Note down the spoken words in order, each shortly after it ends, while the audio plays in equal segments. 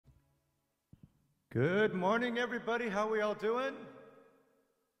Good morning, everybody. How are we all doing?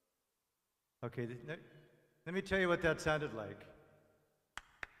 Okay, let me tell you what that sounded like.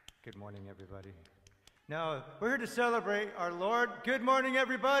 Good morning, everybody. Now, we're here to celebrate our Lord. Good morning,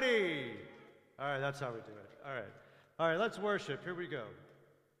 everybody. All right, that's how we do it. All right, let's worship. Here we go.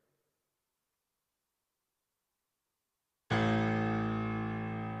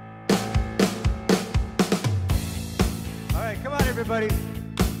 All right, come on, everybody.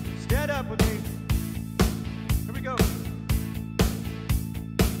 Stand up with me. Here we go.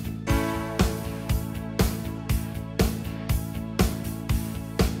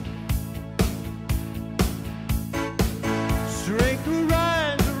 Strength will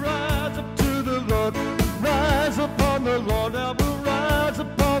rise up to the Lord. Rise upon the Lord, I will rise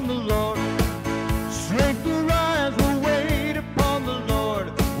upon the Lord. Strength will rise, we'll wait upon the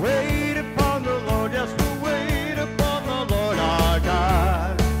Lord. Wait upon the Lord, yes, we'll wait upon the Lord our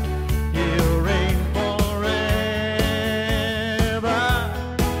God. He'll reign forever.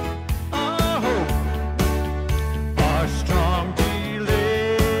 Our hope, our strong deliverer.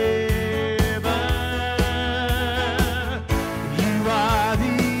 You are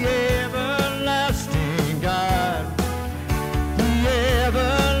the everlasting God, the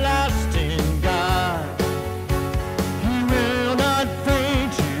everlasting God. You will not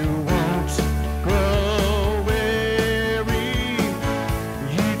faint, you won't grow weary.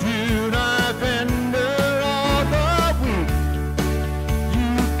 You do not hinder all the weak.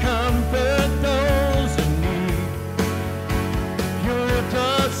 You comfort those in need. You lift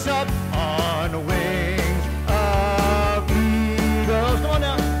us up on wings of eagles. Come on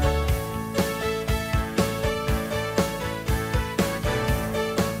now.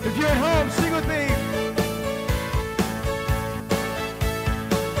 If you're at home, sing with me.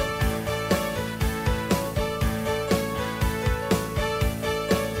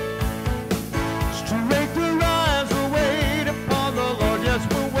 Strength will rise, we'll wait upon the Lord. Yes,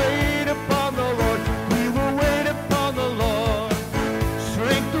 we'll wait upon the Lord. We will wait upon the Lord.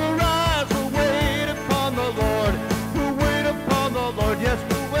 Strength will rise, we'll wait upon the Lord. We'll wait upon the Lord. Yes,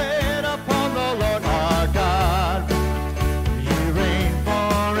 we'll wait upon the Lord our God. You reign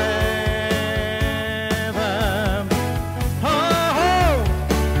forever. Oh,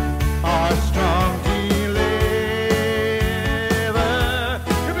 our strong deliverer.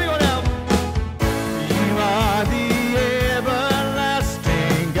 Here we go now. You are the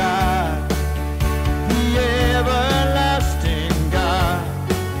everlasting God, the everlasting God.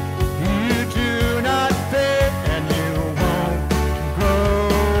 You do not faint and you won't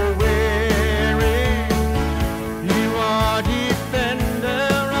grow weary. You are defender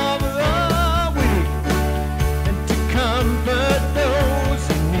of the weak and to comfort those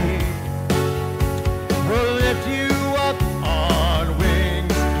in need. We'll lift you up on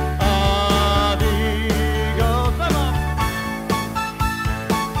wings of eagles. Come on.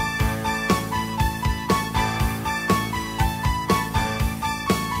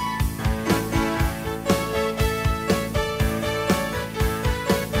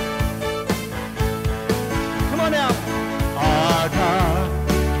 Come on now. Our God,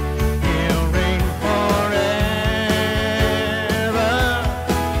 He'll reign forever.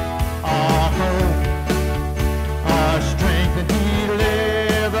 Our hope, our strength and deliverer.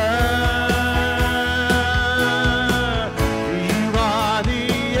 You are the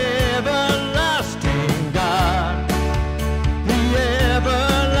everlasting God, the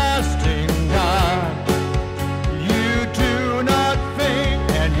everlasting God. You do not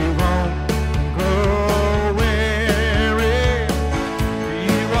faint and you won't grow weary.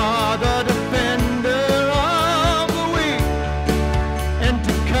 You are the defender of the weak and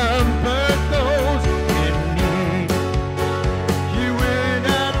to comfort those in need. You win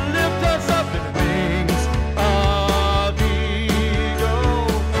and lift us up in wings of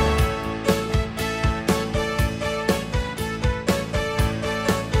eagles.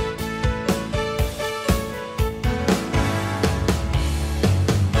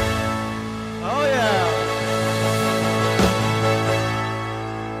 Oh yeah.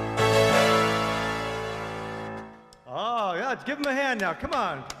 Oh yeah, give him a hand now. Come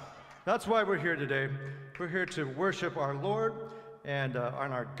on. That's why we're here today. We're here to worship our Lord and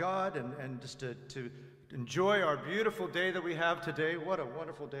on our God and just to enjoy our beautiful day that we have today. What a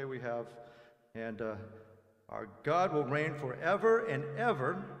wonderful day we have. And our God will reign forever and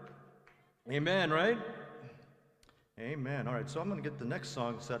ever. Amen, right? Amen. All right, so I'm going to get the next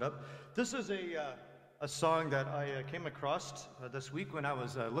song set up. This is a song that I came across this week when I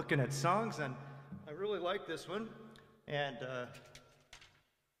was looking at songs, and I really like this one. And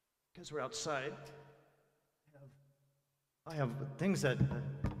because we're outside, I have things that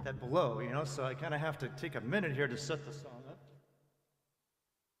that blow, you know, so I kind of have to take a minute here to set the song up.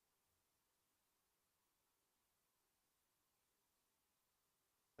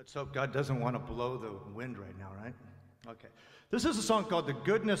 Let's hope God doesn't want to blow the wind right now, right? Okay. This is a song called The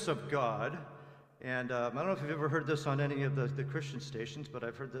Goodness of God. And I don't know if you've ever heard this on any of the Christian stations, but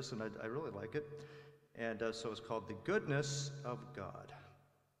I've heard this and I really like it. And so it's called The Goodness of God.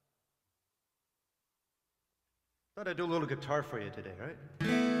 Thought I'd do a little guitar for you today, right?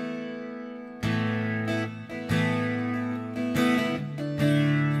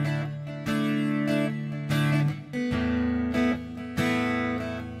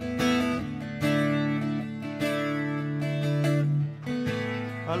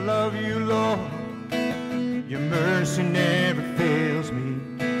 I love you, Lord. Your mercy never fails me.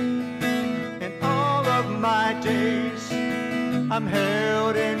 In all of my days, I'm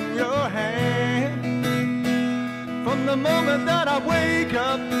held in your hand. From the moment that I wake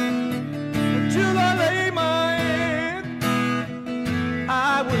up until I lay my head,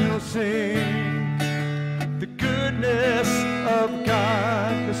 I will sing the goodness of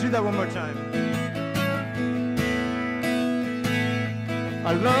God. Let's do that one more time.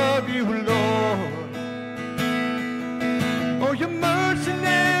 I love you, Lord. Oh, your mercy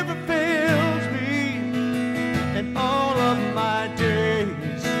never fails me. In all of my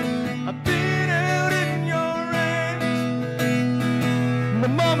days, I've been held in your hands. The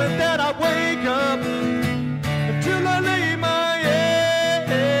moment that I wake up until I lay my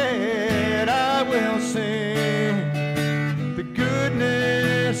head, I will sing the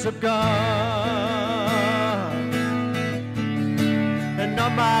goodness of God. And all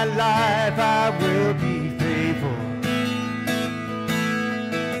my life I will be faithful.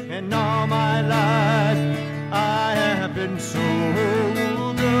 And all my life I have been so good.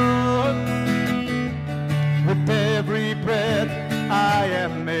 With every breath I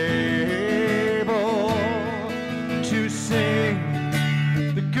am able to sing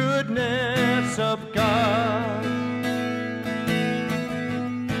the goodness of God.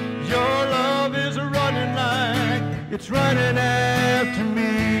 Your love is running like it's running after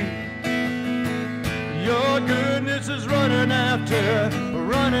me. Your goodness is running after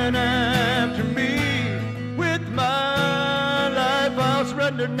me. With my life I'll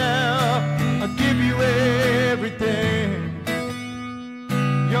surrender now. I'll give you everything.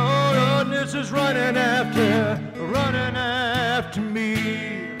 Your goodness is running after me.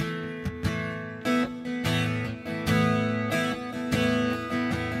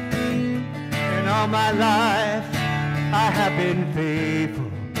 And all my life I have been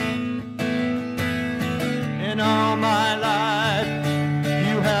faithful. In all my life,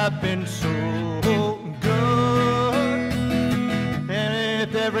 you have been so good. And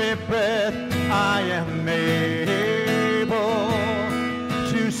with every breath, I am able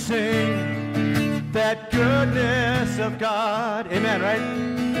to sing that goodness of God. Amen, right?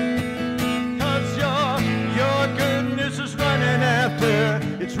 'Cause your goodness is running after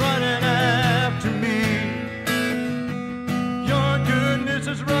me. Is running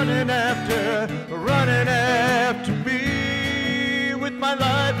after me. With my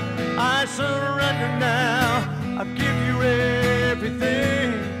life I surrender now. I give you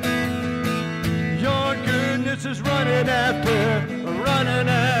everything. Your goodness is running after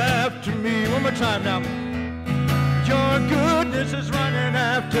me. One more time now. Your goodness is running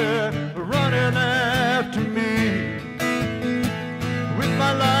after me. With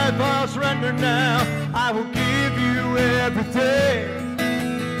my life I'll surrender now. I will give you everything.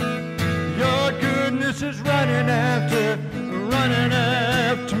 Your goodness is running after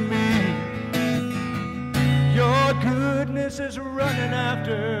me. Your goodness is running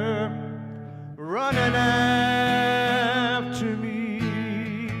after me.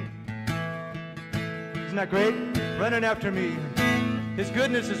 Isn't that great? Running after me. His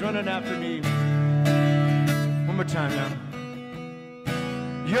goodness is running after me. One more time now.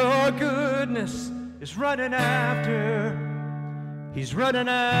 Your goodness is running after. He's running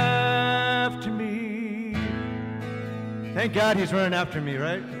after me. Thank God he's running after me,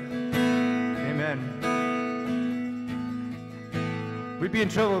 right? Amen. We'd be in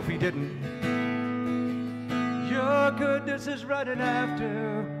trouble if he didn't. Your goodness is running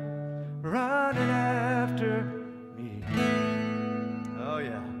after me. Oh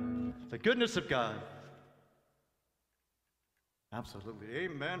yeah, the goodness of God. Absolutely,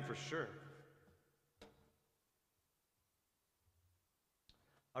 amen for sure.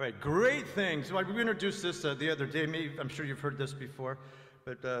 All right, great things. Well, we introduced this the other day. Maybe, I'm sure you've heard this before,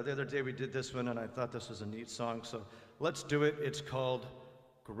 but the other day we did this one, and I thought this was a neat song. So let's do it. It's called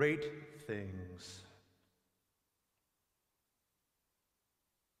Great Things.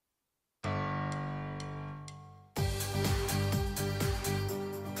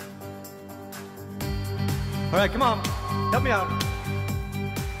 All right, come on. Help me out.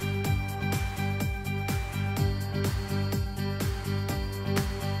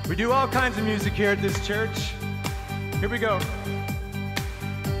 We do all kinds of music here at this church. Here we go.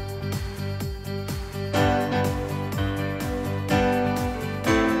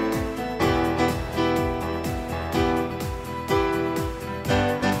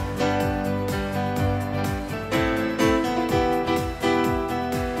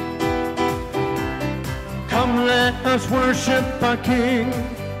 Come, let us worship our King.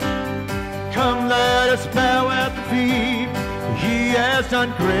 Come, let us bow at the feet. He has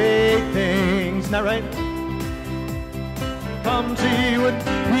done great things. Isn't that right? Come see what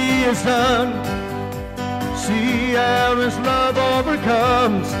he has done. See how his love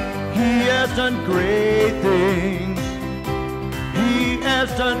overcomes. He has done great things. He has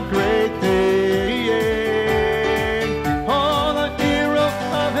done great things. Oh, the hero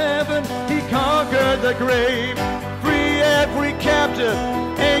of heaven, he conquered the grave. Free every captive,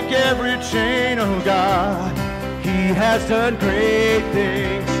 take every chain, oh God. He has done great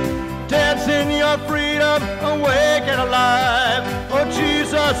things. Dance in your freedom, awake and alive. Oh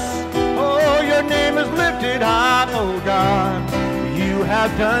Jesus, oh your name is lifted high, oh God. You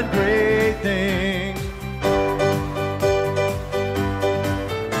have done great things.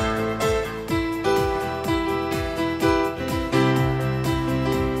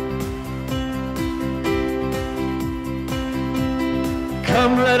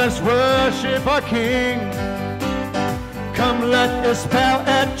 Come, let us worship our King. Come, let us bow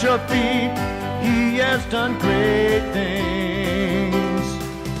at your feet. He has done great things.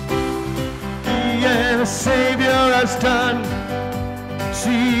 He and a Savior has done.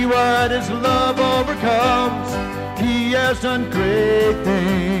 See what his love overcomes. He has done great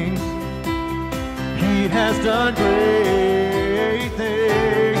things. He has done great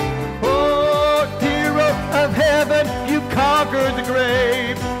things. Oh, hero of heaven, you conquered the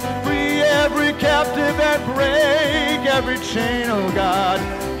grave. Free every captive and break every chain, oh God.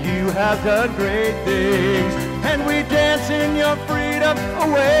 You have done great things. And we dance in your freedom,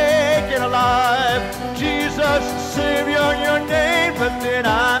 awake and alive. Jesus, Savior, your name lifted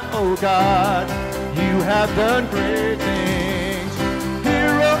high, oh God. You have done great things.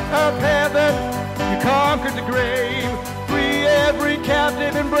 Hero of heaven, you conquered the grave. Free every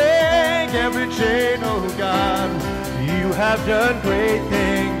captive and break every chain, oh God. You have done great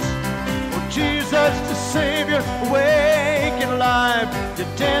things. Oh Jesus, the Savior, awake and alive. You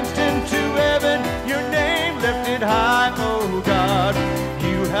danced into heaven, your name lifted high, oh God.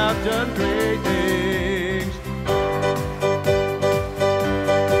 You have done great things.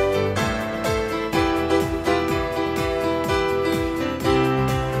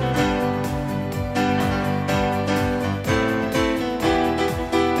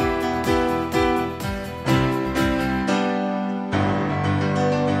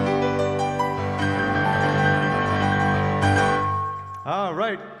 All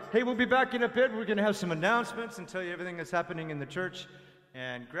right. Hey, we'll be back in a bit. We're going to have some announcements and tell you everything that's happening in the church.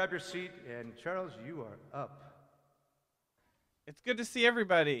 And grab your seat. And Charles, you are up. It's good to see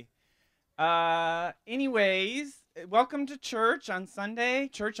everybody. Anyways, welcome to church on Sunday,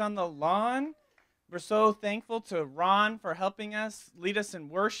 Church on the Lawn. We're so thankful to Ron for helping us, lead us in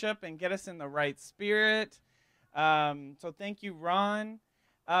worship, and get us in the right spirit. So thank you, Ron.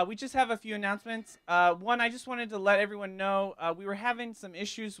 We just have a few announcements. One, I just wanted to let everyone know we were having some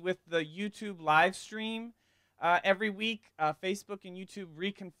issues with the YouTube live stream. Every week, Facebook and YouTube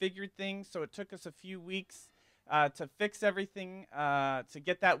reconfigured things, so it took us a few weeks to fix everything, to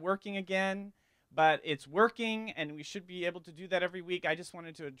get that working again. But it's working, and we should be able to do that every week. I just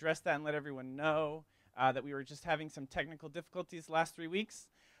wanted to address that and let everyone know that we were just having some technical difficulties the last 3 weeks.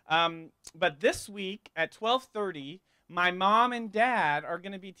 But this week at 12:30, my mom and dad are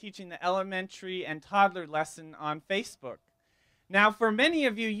going to be teaching the elementary and toddler lesson on Facebook. Now, for many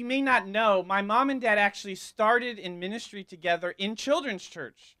of you, you may not know, my mom and dad actually started in ministry together in children's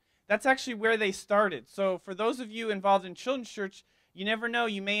church. That's actually where they started. So for those of you involved in children's church, you never know,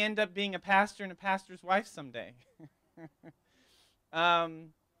 you may end up being a pastor and a pastor's wife someday.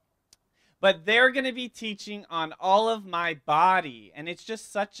 But they're going to be teaching on all of my body, and it's just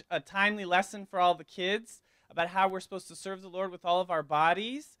such a timely lesson for all the kids about how we're supposed to serve the Lord with all of our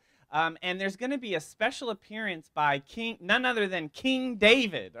bodies. And there's going to be a special appearance by none other than King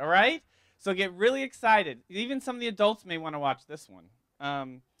David, all right? So get really excited. Even some of the adults may want to watch this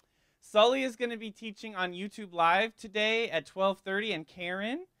one. Sully is going to be teaching on YouTube Live today at 12:30, and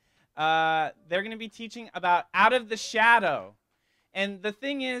Karen. They're going to be teaching about Out of the Shadow. And the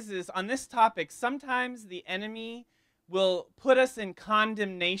thing is on this topic, sometimes the enemy will put us in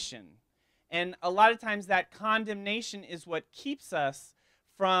condemnation. And a lot of times that condemnation is what keeps us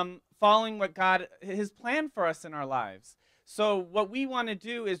from following what God, his plan for us in our lives. So what we want to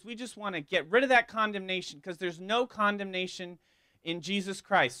do is we just want to get rid of that condemnation, because there's no condemnation in Jesus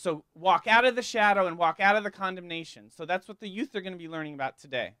Christ. So walk out of the shadow and walk out of the condemnation. So that's what the youth are going to be learning about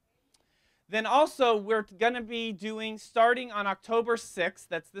today. Then also we're going to be doing, starting on October 6th,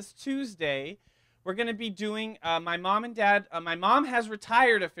 that's this Tuesday, we're going to be doing my mom and dad. My mom has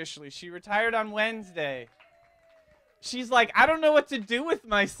retired officially. She retired on Wednesday. She's like, I don't know what to do with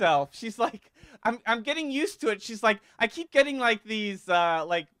myself. She's like, I'm getting used to it. She's like, I keep getting like these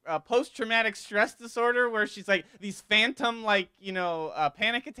post-traumatic stress disorder, where she's like these phantom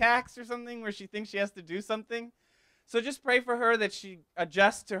panic attacks or something, where she thinks she has to do something. So just pray for her that she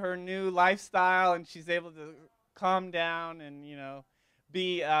adjusts to her new lifestyle and she's able to calm down and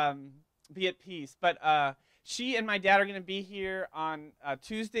be at peace. But she and my dad are going to be here on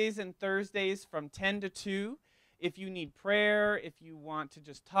Tuesdays and Thursdays from 10 to 2. If you need prayer, if you want to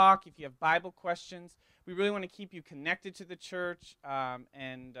just talk, if you have Bible questions, we really want to keep you connected to the church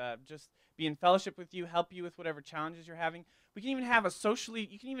and just be in fellowship with you, help you with whatever challenges you're having. You can even have a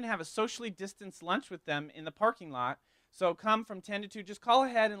socially distanced lunch with them in the parking lot. So come from 10 to 2. Just call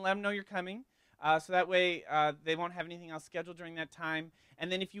ahead and let them know you're coming. So that way they won't have anything else scheduled during that time.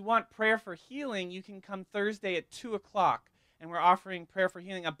 And then if you want prayer for healing, you can come Thursday at 2 o'clock. And we're offering prayer for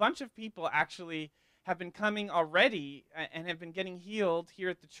healing. A bunch of people actually have been coming already and have been getting healed here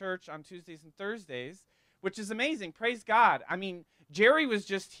at the church on Tuesdays and Thursdays, which is amazing. Praise God. I mean, Jerry was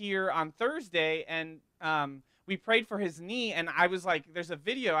just here on Thursday, and we prayed for his knee, and I was like, there's a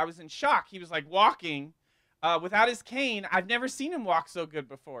video. I was in shock. He was like walking without his cane. I've never seen him walk so good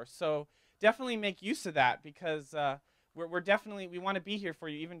before. So definitely make use of that, because we want to be here for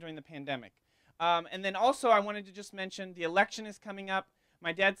you even during the pandemic. And then also I wanted to just mention the election is coming up.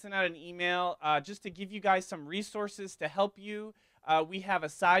 My dad sent out an email just to give you guys some resources to help you. We have a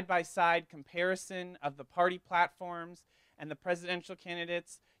side-by-side comparison of the party platforms and the presidential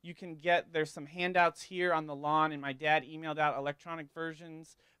candidates. There's some handouts here on the lawn, and my dad emailed out electronic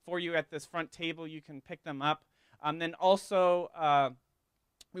versions for you at this front table. You can pick them up. Then also,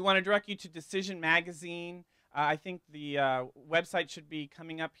 we want to direct you to Decision Magazine. I think the website should be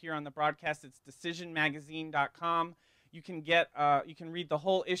coming up here on the broadcast. It's decisionmagazine.com. You can read the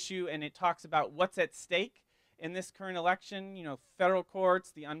whole issue, and it talks about what's at stake in this current election. Federal courts,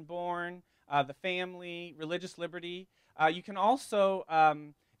 the unborn, the family, religious liberty. You can also,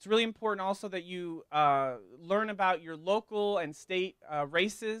 it's really important also that you learn about your local and state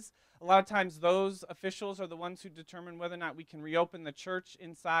races. A lot of times those officials are the ones who determine whether or not we can reopen the church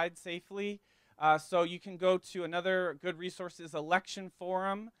inside safely. So you can go to another good resource is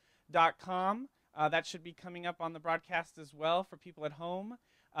electionforum.com. That should be coming up on the broadcast as well for people at home.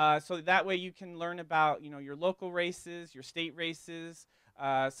 So that way you can learn about your local races, your state races,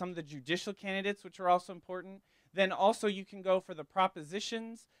 some of the judicial candidates, which are also important. Then also you can go for the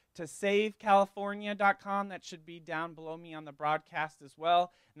propositions to savecalifornia.com. That should be down below me on the broadcast as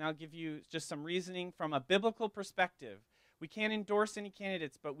well. And I'll give you just some reasoning from a biblical perspective. We can't endorse any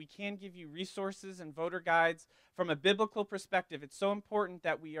candidates, but we can give you resources and voter guides from a biblical perspective. It's so important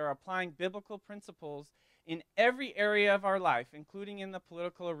that we are applying biblical principles in every area of our life, including in the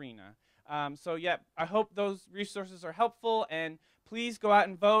political arena. I hope those resources are helpful, and please go out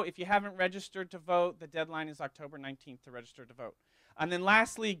and vote. If you haven't registered to vote, the deadline is October 19th to register to vote. And then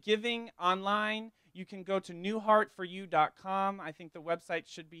lastly, giving online. You can go to newheartforyou.com. I think the website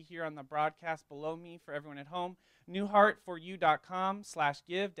should be here on the broadcast below me for everyone at home.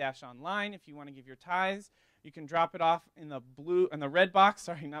 newheartforyou.com/give-online. If you want to give your tithes, you can drop it off in the red box.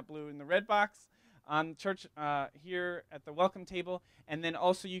 Sorry, not blue, in the red box on church here at the welcome table. And then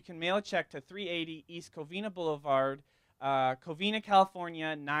also you can mail a check to 380 East Covina Boulevard, Covina,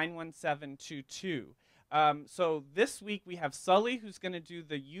 California, 91722. So this week we have Sully, who's going to do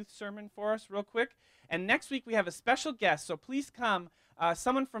the youth sermon for us real quick. And next week we have a special guest, so please come.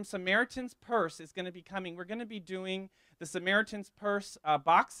 Someone from Samaritan's Purse is going to be coming. We're going to be doing the Samaritan's Purse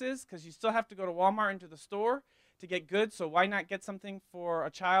boxes, because you still have to go to Walmart into the store to get goods, so why not get something for a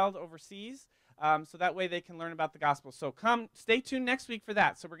child overseas? So that way they can learn about the gospel. So stay tuned next week for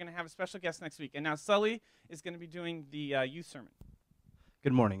that. So we're going to have a special guest next week. And now Sully is going to be doing the youth sermon.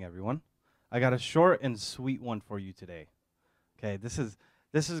 Good morning, everyone. I got a short and sweet one for you today. Okay, this is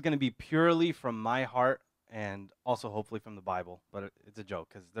going to be purely from my heart and also hopefully from the Bible, but it's a joke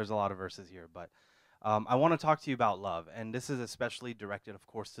because there's a lot of verses here. But I want to talk to you about love, and this is especially directed, of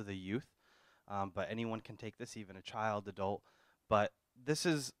course, to the youth, but anyone can take this, even a child, adult. But this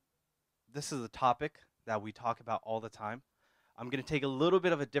is a topic that we talk about all the time, I'm going to take a little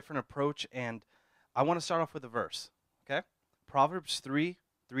bit of a different approach, and I want to start off with a verse, okay? Proverbs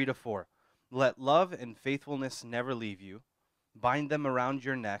 3:3-4. Let love and faithfulness never leave you. Bind them around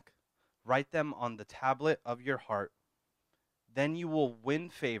your neck. Write them on the tablet of your heart. Then you will win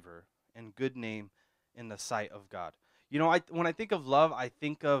favor and good name in the sight of God. You know, when I think of love, I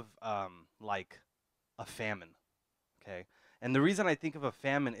think of like a famine, okay? And the reason I think of a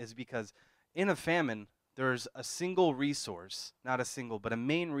famine is because in a famine, there's a single resource, not a single, but a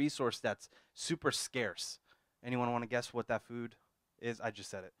main resource that's super scarce. Anyone want to guess what that food is? I just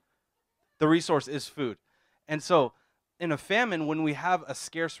said it. The resource is food. And so in a famine, when we have a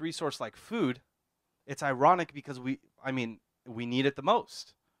scarce resource like food, it's ironic because we need it the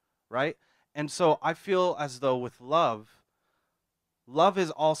most, right? And so I feel as though with love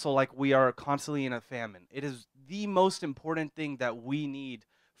is also like we are constantly in a famine. It is the most important thing that we need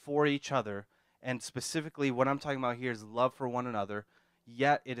for each other. And specifically, what I'm talking about here is love for one another,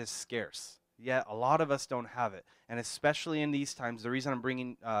 yet it is scarce. Yet a lot of us don't have it. And especially in these times, the reason I'm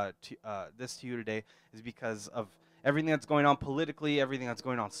bringing this to you today is because of everything that's going on politically, everything that's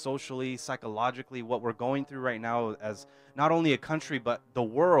going on socially, psychologically, what we're going through right now as not only a country, but the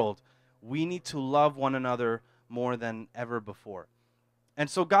world. We need to love one another more than ever before. And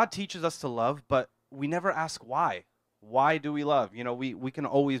so God teaches us to love, but we never ask why. Why do we love? You know, we can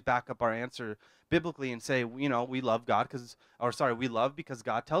always back up our answer biblically and say, you know, we love God we love because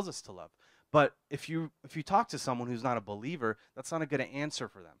God tells us to love. But if you talk to someone who's not a believer, that's not a good answer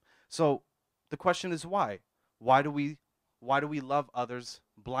for them. So the question is why? Why do we love others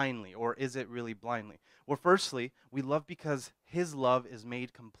blindly, or is it really blindly? Well, firstly, we love because his love is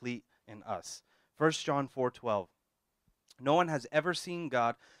made complete in us. 1 John 4:12. No one has ever seen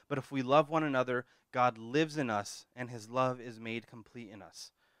God, but if we love one another, God lives in us, and his love is made complete in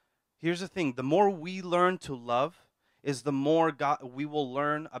us. Here's the thing. The more we learn to love is the more we will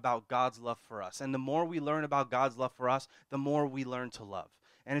learn about God's love for us. And the more we learn about God's love for us, the more we learn to love.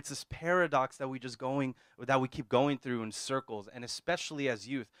 And it's this paradox that we keep going through in circles, and especially as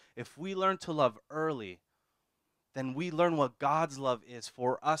youth. If we learn to love early, then we learn what God's love is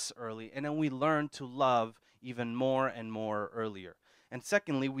for us early, and then we learn to love even more and more earlier. And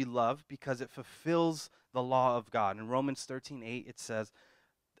secondly, we love because it fulfills the law of God. In Romans 13:8, it says,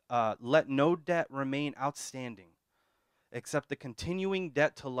 let no debt remain outstanding except the continuing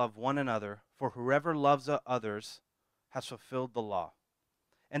debt to love one another, for whoever loves others has fulfilled the law.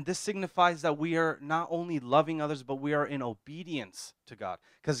 And this signifies that we are not only loving others, but we are in obedience to God.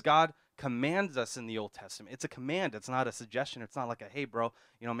 Because God commands us in the Old Testament. It's a command. It's not a suggestion. It's not like a, hey, bro,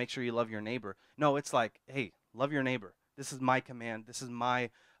 make sure you love your neighbor. No, it's like, hey, love your neighbor. This is my command. This is my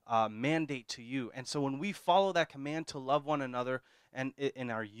mandate to you. And so when we follow that command to love one another, and in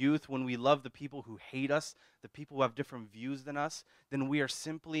our youth, when we love the people who hate us, the people who have different views than us, then we are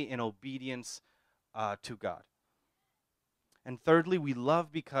simply in obedience to God. And thirdly, we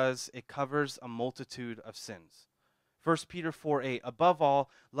love because it covers a multitude of sins. 1 Peter 4:8, above all,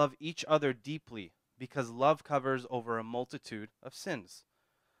 love each other deeply, because love covers over a multitude of sins.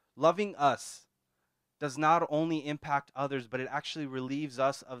 Loving us does not only impact others, but it actually relieves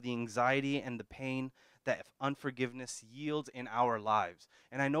us of the anxiety and the pain that unforgiveness yields in our lives.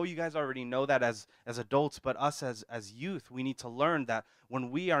 And I know you guys already know that as adults, but us as youth, we need to learn that when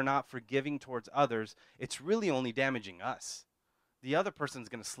we are not forgiving towards others, it's really only damaging us. The other person's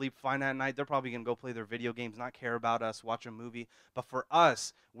going to sleep fine at night. They're probably going to go play their video games, not care about us, watch a movie. But for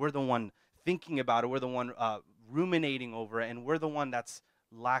us, we're the one thinking about it. We're the one ruminating over it, and we're the one that's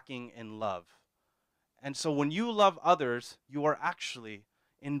lacking in love. And so when you love others, you are actually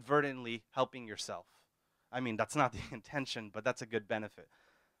inadvertently helping yourself. I mean, that's not the intention, but that's a good benefit.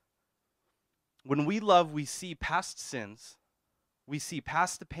 When we love, we see past sins, we see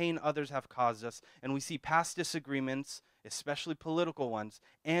past the pain others have caused us, and we see past disagreements, especially political ones,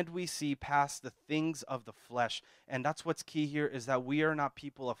 and we see past the things of the flesh. And that's what's key here, is that we are not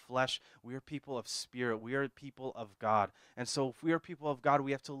people of flesh, we are people of spirit, we are people of God. And so if we are people of God,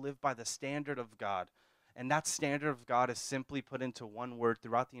 we have to live by the standard of God. And that standard of God is simply put into one word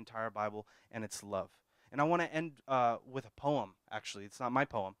throughout the entire Bible, and it's love. And I want to end with a poem, actually. It's not my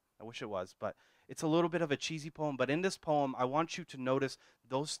poem. I wish it was, but it's a little bit of a cheesy poem. But in this poem, I want you to notice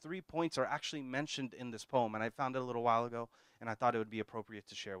those 3 points are actually mentioned in this poem. And I found it a little while ago, and I thought it would be appropriate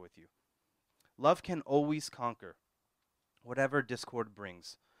to share with you. Love can always conquer whatever discord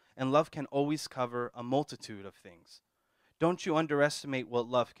brings, and love can always cover a multitude of things. Don't you underestimate what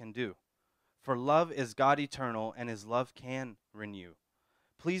love can do, for love is God eternal, and his love can renew.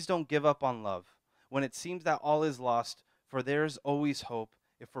 Please don't give up on love when it seems that all is lost, for there is always hope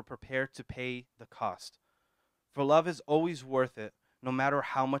if we're prepared to pay the cost. For love is always worth it, no matter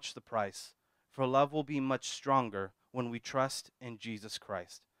how much the price. For love will be much stronger when we trust in Jesus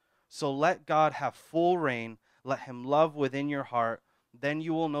Christ. So let God have full reign. Let him love within your heart. Then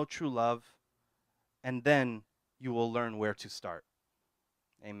you will know true love, and then you will learn where to start.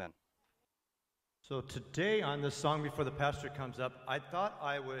 Amen. So today on this song, before the pastor comes up, I thought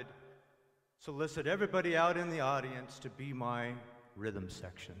I would solicit everybody out in the audience to be my rhythm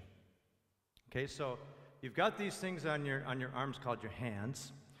section. Okay, so you've got these things on your arms called your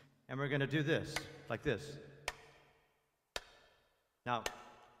hands, and we're going to do this, like this. Now,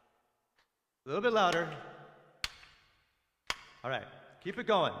 a little bit louder. All right, keep it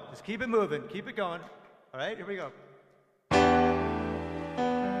going. Just keep it moving. Keep it going. All right, here we go.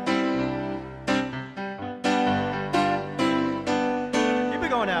 Keep it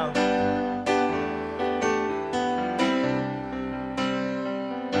going now.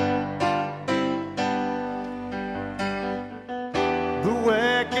 The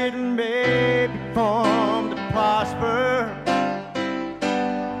wicked may be formed to prosper,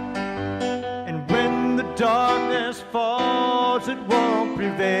 and when the darkness falls, it won't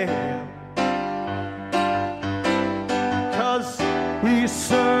prevail. 'Cause we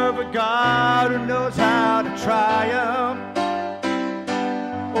serve a God who knows how to triumph.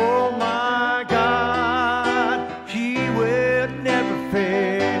 Oh my God, he will never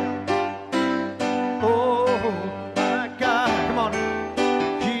fail. Oh my God, come on.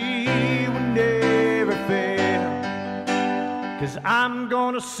 He will never fail. 'Cause I'm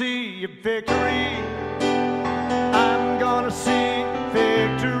gonna see a victory. I'm gonna see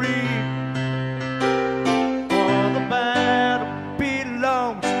victory. For the battle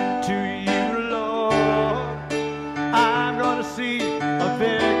belongs to you, Lord. I'm gonna see a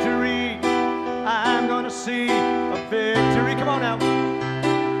victory. I'm gonna see a victory. Come on now.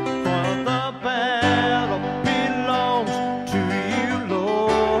 For the battle belongs to you,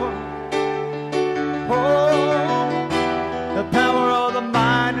 Lord. Oh, the power of the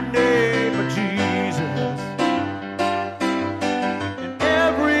mighty name of Jesus. In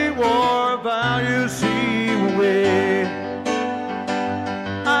every war of values he will win.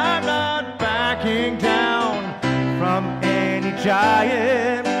 I'm not backing down from any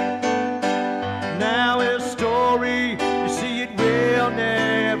giant. Now his story, you see, it will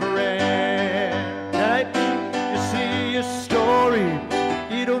never end. Right? You see his story,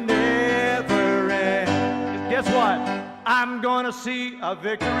 it'll never end. Guess what? I'm gonna see a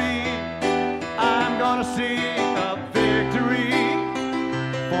victory. I'm gonna see a victory.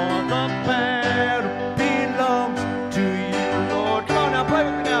 For the battle belongs to you, Lord. Come on now, play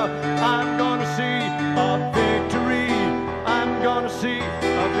with me now. I'm gonna see a victory. I'm gonna see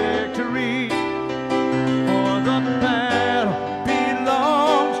a victory. For the battle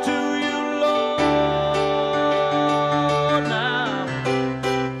belongs to you, Lord. Now.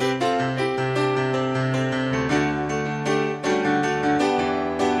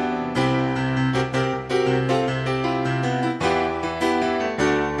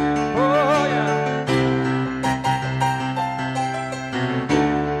 Oh, yeah.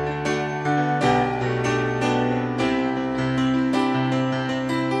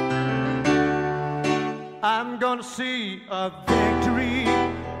 I'm gonna see a victory.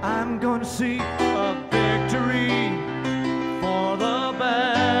 I'm gonna see a victory. For the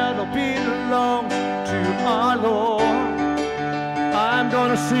battle belongs to our Lord. I'm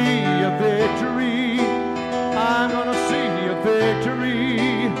gonna see a victory. I'm gonna see a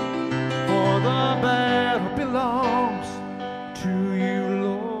victory. For the battle belongs to you,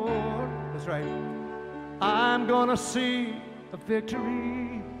 Lord. That's right. I'm gonna see a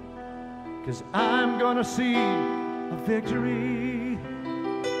victory. 'Cause I'm gonna see a victory.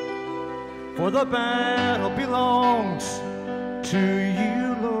 For the battle belongs to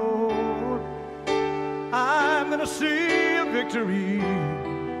you, Lord. I'm gonna see a victory.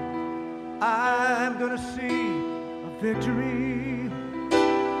 I'm gonna see a victory.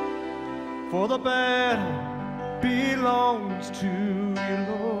 For the battle belongs to you,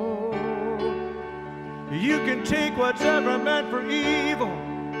 Lord. You can take what's ever meant for evil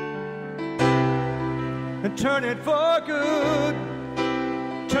and turn it for good.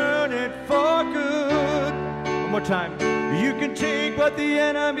 Turn it for good. One more time. You can take what the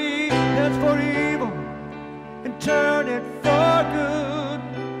enemy has for evil and turn it for good.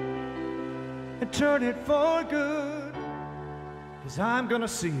 And turn it for good. 'Cause I'm gonna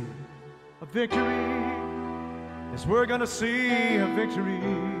see a victory. Yes, we're gonna see a victory.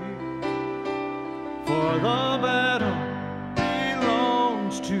 For the battle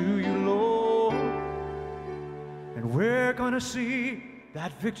belongs to you, Lord. And we're gonna see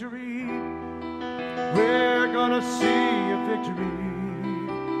that victory. we're gonna see a victory.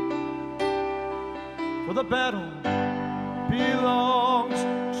 For the battle belongs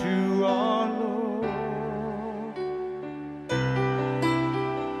to our Lord.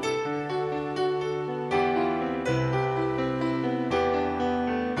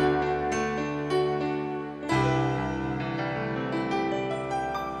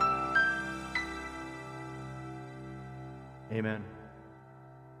 Amen.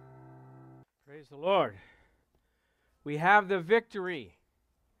 Praise the Lord. We have the victory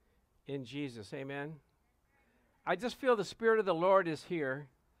in Jesus. Amen. I just feel the Spirit of the Lord is here.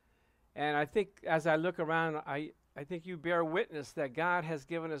 And I think as I look around, I think you bear witness that God has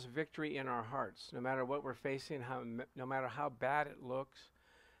given us victory in our hearts. No matter what we're facing, no matter how bad it looks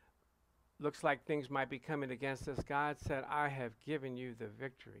like things might be coming against us, God said, I have given you the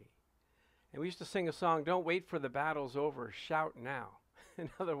victory. And we used to sing a song, don't wait for the battle's over, shout now. In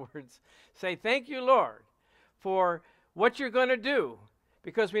other words, say, thank you, Lord, for what you're going to do,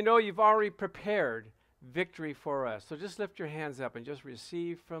 because we know you've already prepared victory for us. So just lift your hands up and just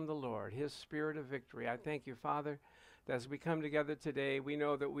receive from the Lord his spirit of victory. I thank you, Father, that as we come together today, we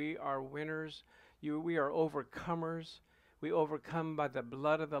know that we are winners. We are overcomers. We overcome by the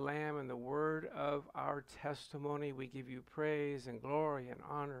blood of the Lamb and the word of our testimony. We give you praise and glory and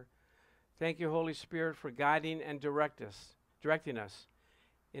honor. Thank you, Holy Spirit, for guiding and directing us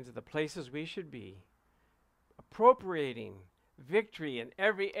into the places we should be, appropriating victory in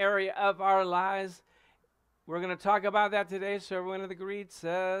every area of our lives. We're going to talk about that today, so everyone agreed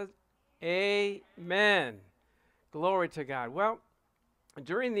says, amen. Glory to God. Well,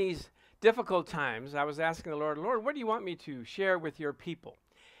 during these difficult times, I was asking the Lord, what do you want me to share with your people?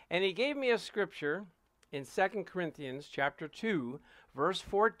 And he gave me a scripture in 2 Corinthians chapter 2, verse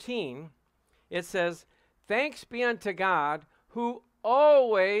 14. It says, thanks be unto God who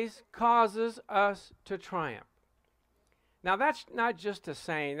always causes us to triumph. Now that's not just a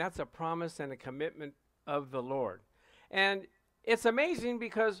saying, that's a promise and a commitment of the Lord. And it's amazing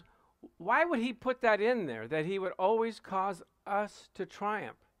because why would he put that in there, that he would always cause us to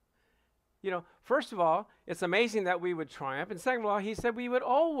triumph? You know, first of all, it's amazing that we would triumph. And second of all, he said we would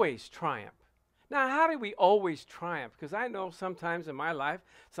always triumph. Now, how do we always triumph? Because I know sometimes in my life,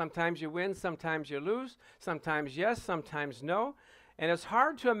 sometimes you win, sometimes you lose, sometimes yes, sometimes no. And it's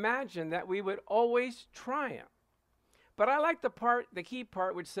hard to imagine that we would always triumph. But I like the key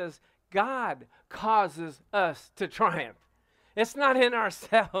part, which says, God causes us to triumph. It's not in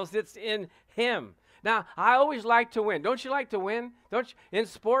ourselves, it's in him. Now, I always like to win. Don't you like to win? Don't you? In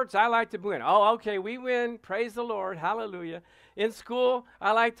sports, I like to win. Oh, okay, we win. Praise the Lord. Hallelujah. In school,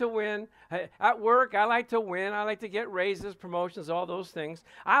 I like to win. At work, I like to win. I like to get raises, promotions, all those things.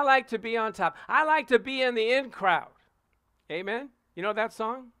 I like to be on top. I like to be in the in crowd. Amen? You know that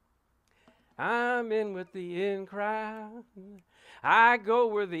song? I'm in with the in crowd. I go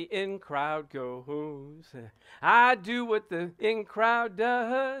where the in crowd goes. I do what the in crowd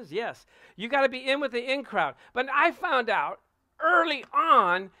does. Yes, you got to be in with the in crowd. But I found out early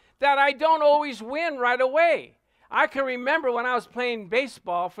on that I don't always win right away. I can remember when I was playing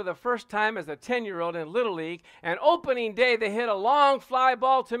baseball for the first time as a 10-year-old in Little League, and opening day they hit a long fly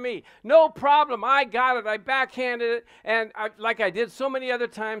ball to me. No problem, I got it, I backhanded it, and like I did so many other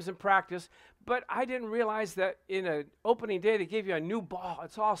times in practice, but I didn't realize that in an opening day they give you a new ball.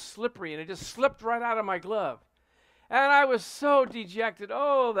 It's all slippery, and it just slipped right out of my glove. And I was so dejected.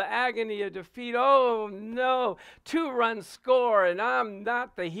 Oh, the agony of defeat. Oh, no. 2-run score, and I'm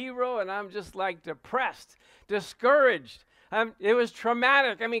not the hero, and I'm just like depressed, discouraged. It was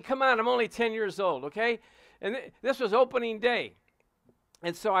traumatic. I mean, come on, I'm only 10 years old, okay? And this was opening day.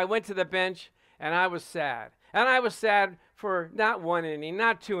 And so I went to the bench, and I was sad. And I was sad for not 1 inning,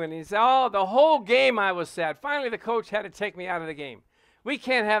 not 2 innings. Oh, the whole game I was sad. Finally, the coach had to take me out of the game. We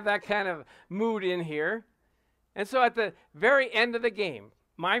can't have that kind of mood in here. And so at the very end of the game,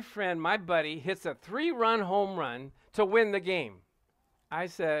 my friend, my buddy, hits a 3-run home run to win the game. I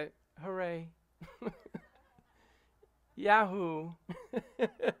said, hooray. Yahoo.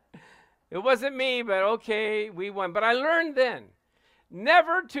 It wasn't me, but okay, we won. But I learned then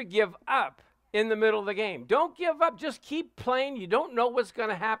never to give up in the middle of the game. Don't give up. Just keep playing. You don't know what's going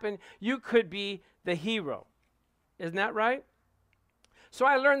to happen. You could be the hero. Isn't that right? So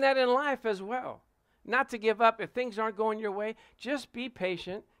I learned that in life as well. Not to give up if things aren't going your way. Just be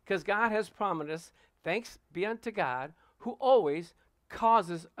patient, because God has promised us, thanks be unto God, who always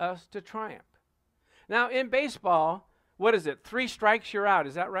causes us to triumph. Now, in baseball, what is it? 3 strikes, you're out.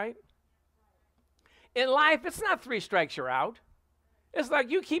 Is that right? In life, it's not 3 strikes, you're out. It's like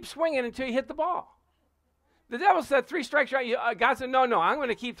you keep swinging until you hit the ball. The devil said 3 strikes, you're out. God said, no, I'm going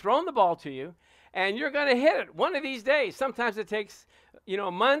to keep throwing the ball to you. and you're going to hit it one of these days. Sometimes it takes,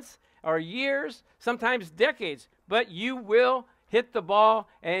 months or years, sometimes decades, but you will hit the ball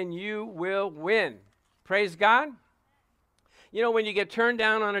and you will win. Praise God. When you get turned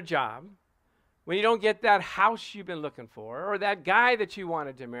down on a job, when you don't get that house you've been looking for, or that guy that you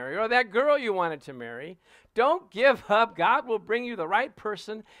wanted to marry, or that girl you wanted to marry, don't give up. God will bring you the right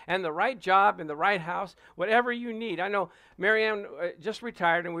person and the right job and the right house, whatever you need. I know Marianne just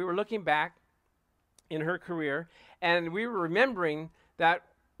retired, and we were looking back in her career, and we were remembering that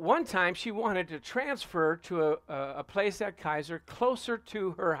one time she wanted to transfer to a place at Kaiser closer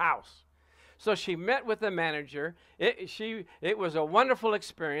to her house. So she met with the manager. It was a wonderful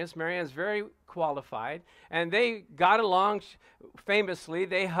experience. Marianne's very qualified. And they got along famously.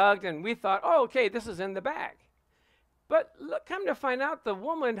 They hugged, and we thought, oh, okay, this is in the bag. But look, come to find out, the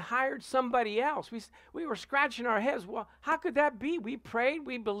woman hired somebody else. We were scratching our heads. Well, how could that be? We prayed,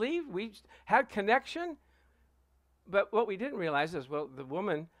 we believed, we had connection. But what we didn't realize is, well, the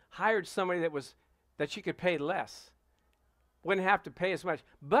woman hired somebody that she could pay less. Wouldn't have to pay as much.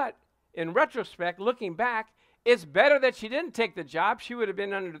 But in retrospect, looking back, it's better that she didn't take the job. She would have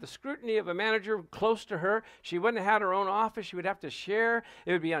been under the scrutiny of a manager close to her. She wouldn't have had her own office. She would have to share.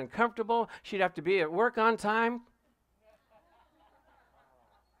 It would be uncomfortable. She'd have to be at work on time.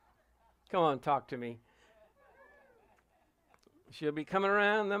 Come on, talk to me. She'll be coming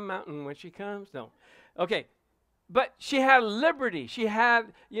around the mountain when she comes. No. Okay. But she had liberty. She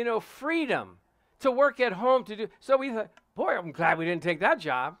had, freedom to work at home to do. So we thought, boy, I'm glad we didn't take that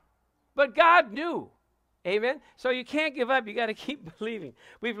job. But God knew. Amen? So you can't give up. You got to keep believing.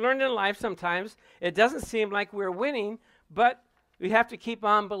 We've learned in life sometimes it doesn't seem like we're winning, but we have to keep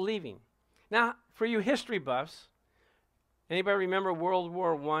on believing. Now, for you history buffs, anybody remember World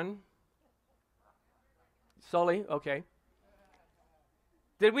War I? Sully? Okay.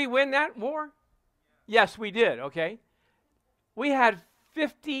 Did we win that war? Yes, we did, okay. We had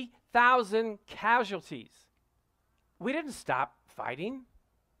 50,000 casualties. We didn't stop fighting.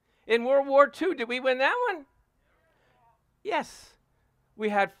 In World War II, did we win that one? Yes. We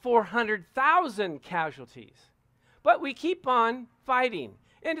had 400,000 casualties. But we keep on fighting.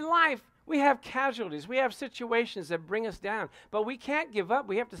 In life, we have casualties. We have situations that bring us down. But we can't give up.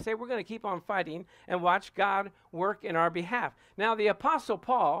 We have to say we're going to keep on fighting and watch God work in our behalf. Now, the Apostle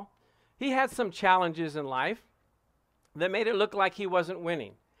Paul, he had some challenges in life that made it look like he wasn't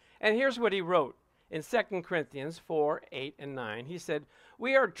winning. And here's what he wrote in 2 Corinthians 4, 8, and 9. He said,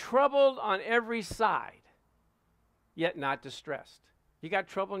 "We are troubled on every side, yet not distressed." You got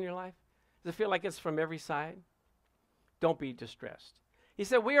trouble in your life? Does it feel like it's from every side? Don't be distressed. He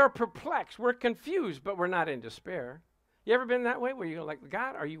said, "We are perplexed. We're confused, but we're not in despair." You ever been that way where you're like,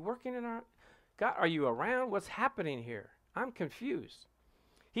 God, are you working in our... God, are you around? What's happening here? I'm confused.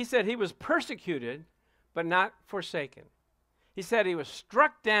 He said he was persecuted, but not forsaken. He said he was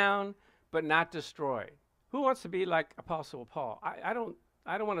struck down, but not destroyed. Who wants to be like Apostle Paul? I don't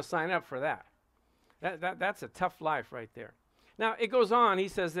want to sign up for that. That's a tough life right there. Now, it goes on. He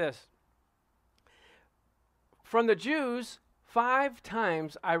says this. From the Jews, 5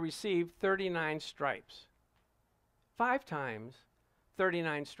 times I received 39 stripes. 5 times,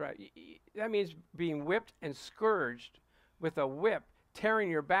 39 stripes. That means being whipped and scourged with a whip, tearing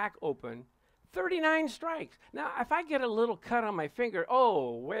your back open. 39 strikes. Now, if I get a little cut on my finger,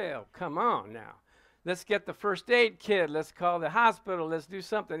 oh, well, come on now. Let's get the first aid kit. Let's call the hospital. Let's do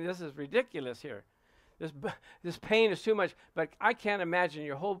something. This is ridiculous here. This pain is too much. But I can't imagine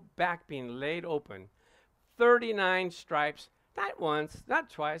your whole back being laid open. 39 stripes, not once, not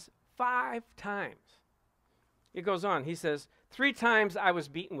twice, 5 times. It goes on. He says, 3 times I was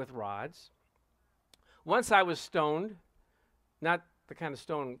beaten with rods. Once I was stoned, not the kind of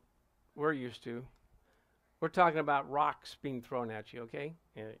stone we're used to. We're talking about rocks being thrown at you, okay?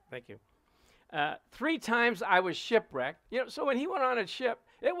 Yeah, thank you. 3 times I was shipwrecked. So when he went on a ship,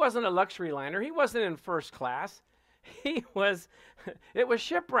 it wasn't a luxury liner. He wasn't in first class. It was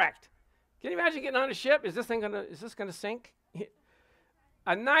shipwrecked. Can you imagine getting on a ship? Is this gonna sink?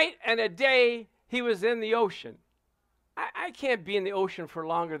 A night and a day he was in the ocean. I can't be in the ocean for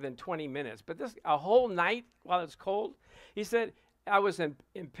longer than 20 minutes, but a whole night while it's cold. He said, I was in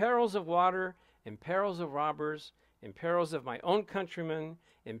perils of water, in perils of robbers, in perils of my own countrymen,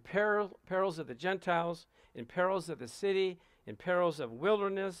 in perils of the Gentiles, in perils of the city, in perils of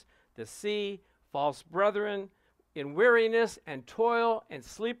wilderness, the sea, false brethren, in weariness and toil and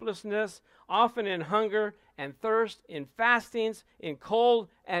sleeplessness, often in hunger and thirst, in fastings, in cold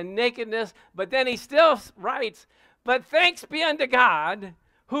and nakedness. But then he still writes, but thanks be unto God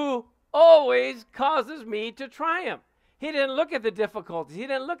who always causes me to triumph. He didn't look at the difficulties. He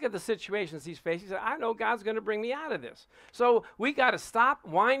didn't look at the situations he's facing. He said, I know God's going to bring me out of this. So we got to stop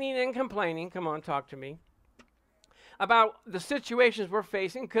whining and complaining. Come on, talk to me. About the situations we're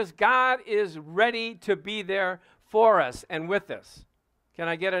facing, because God is ready to be there for us and with us. Can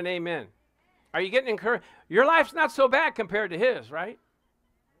I get an amen? Are you getting encouraged? Your life's not so bad compared to his, right?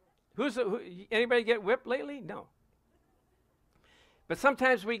 Anybody get whipped lately? No. But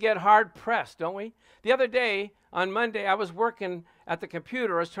sometimes we get hard pressed, don't we? The other day, on Monday, I was working at the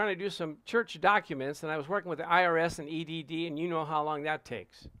computer. I was trying to do some church documents, and I was working with the IRS and EDD, and you know how long that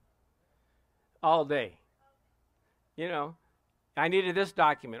takes. All day. You know, I needed this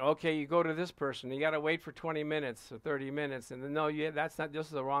document. Okay, you go to this person. You got to wait for 20 minutes or 30 minutes. And then, no, this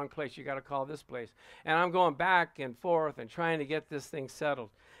is the wrong place. You got to call this place. And I'm going back and forth and trying to get this thing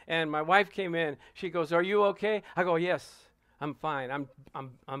settled. And my wife came in. She goes, "Are you okay?" I go, "Yes, I'm fine.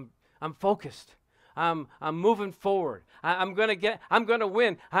 I'm focused. I'm moving forward. I'm going to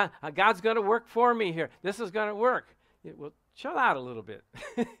win. God's going to work for me here. This is going to work." Well, chill out a little bit.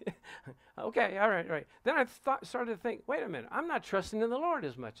 Okay, all right. Then I started to think, wait a minute, I'm not trusting in the Lord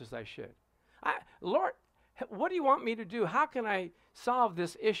as much as I should. Lord, what do you want me to do? How can I solve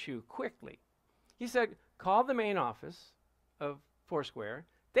this issue quickly? He said, call the main office of Foursquare.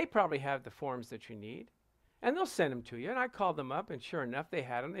 They probably have the forms that you need, and they'll send them to you. And I called them up, and sure enough, they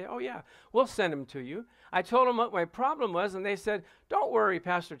had them. Oh, yeah, we'll send them to you. I told them what my problem was, and they said, don't worry,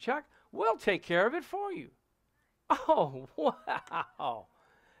 Pastor Chuck, we'll take care of it for you. Oh, wow.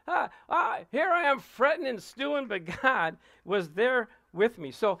 Here I am fretting and stewing, but God was there with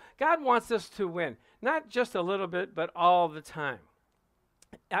me. So God wants us to win, not just a little bit, but all the time.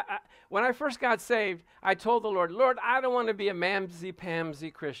 When I first got saved, I told the Lord, Lord, I don't want to be a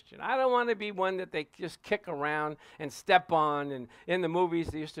mamsy-pamsy Christian. I don't want to be one that they just kick around and step on. And in the movies,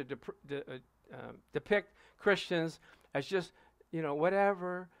 they used to depict Christians as just,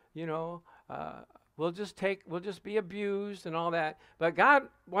 whatever, we'll just be abused and all that. But God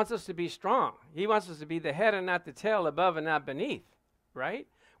wants us to be strong. He wants us to be the head and not the tail, above and not beneath, right?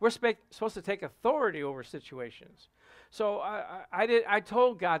 We're supposed to take authority over situations. So I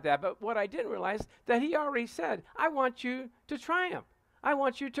told God that, but what I didn't realize, that he already said, I want you to triumph. I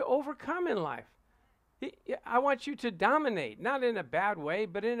want you to overcome in life. I want you to dominate, not in a bad way,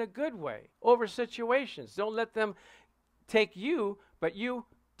 but in a good way, over situations. Don't let them take you, but you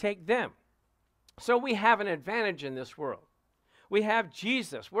take them. So we have an advantage in this world. We have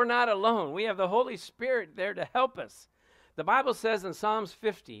Jesus. We're not alone. We have the Holy Spirit there to help us. The Bible says in Psalms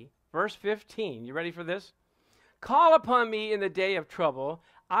 50, verse 15, you ready for this? Call upon me in the day of trouble.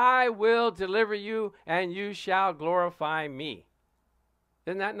 I will deliver you, and you shall glorify me.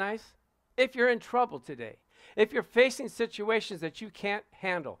 Isn't that nice? If you're in trouble today, if you're facing situations that you can't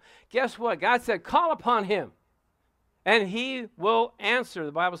handle, guess what? God said, call upon him, and he will answer.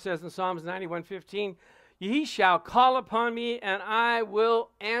 The Bible says in Psalms 91:15, he shall call upon me, and I will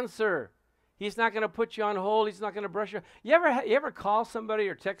answer. He's not going to put you on hold. He's not going to brush you. You ever call somebody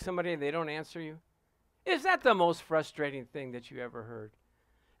or text somebody and they don't answer you? Is that the most frustrating thing that you ever heard?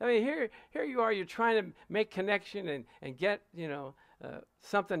 I mean, here you are. You're trying to make connection and get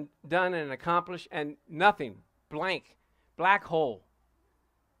something done and accomplished, and nothing. Blank. Black hole.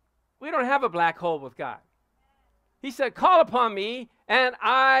 We don't have a black hole with God. He said, call upon me, and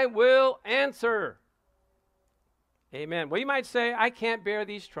I will answer. Amen. Well, you might say, I can't bear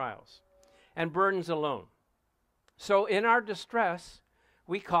these trials and burdens alone. So in our distress,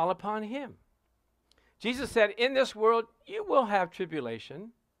 we call upon him. Jesus said, in this world, you will have tribulation,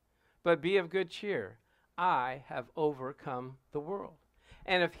 but be of good cheer. I have overcome the world.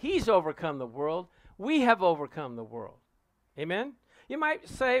 And if he's overcome the world, we have overcome the world. Amen? You might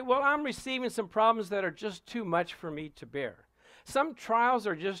say, well, I'm receiving some problems that are just too much for me to bear. Some trials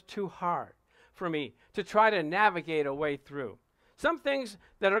are just too hard for me to try to navigate a way through. Some things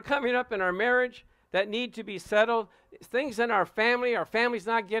that are coming up in our marriage that need to be settled, things in our family's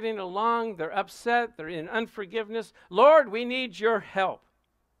not getting along, they're upset, they're in unforgiveness. Lord, we need your help.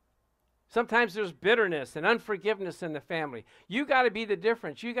 Sometimes there's bitterness and unforgiveness in the family. You got to be the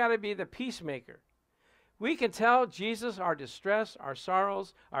difference. You got to be the peacemaker. We can tell Jesus our distress, our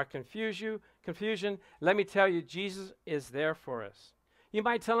sorrows, our confusion. Let me tell you, Jesus is there for us. You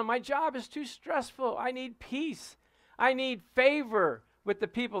might tell him, my job is too stressful. I need peace. I need favor with the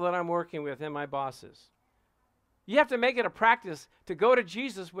people that I'm working with and my bosses. You have to make it a practice to go to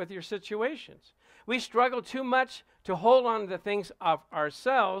Jesus with your situations. We struggle too much to hold on to the things of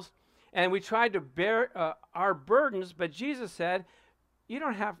ourselves, and we try to bear our burdens, but Jesus said, you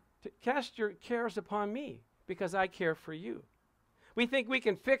don't have to cast your cares upon me because I care for you. We think we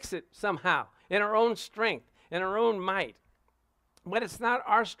can fix it somehow in our own strength, in our own might. But it's not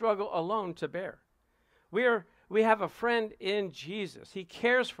our struggle alone to bear. We have a friend in Jesus. He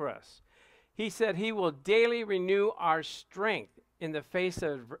cares for us. He said he will daily renew our strength in the face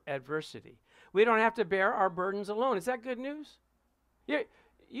of adversity. We don't have to bear our burdens alone. Is that good news?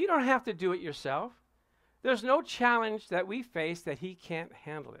 You don't have to do it yourself. There's no challenge that we face that he can't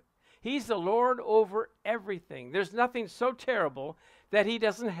handle it. He's the Lord over everything. There's nothing so terrible that he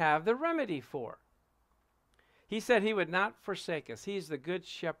doesn't have the remedy for. He said he would not forsake us. He's the good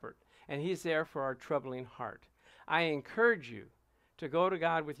shepherd, and he's there for our troubling heart. I encourage you to go to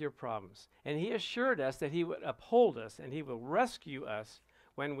God with your problems, and he assured us that he would uphold us and he will rescue us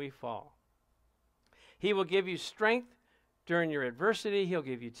when we fall. He will give you strength during your adversity. He'll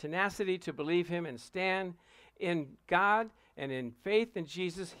give you tenacity to believe him and stand in God and in faith in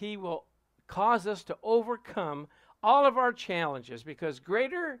Jesus. He will cause us to overcome all of our challenges, because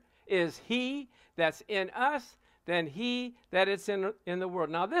greater is he that's in us than he that is in the world.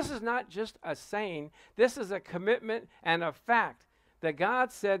 Now, this is not just a saying. This is a commitment and a fact that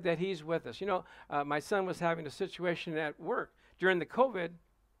God said that he's with us. You know, my son was having a situation at work during the COVID.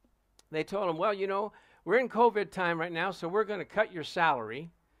 They told him, well, you know, we're in COVID time right now, so we're going to cut your salary,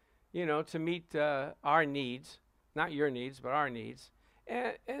 you know, to meet our needs. Not your needs, but our needs.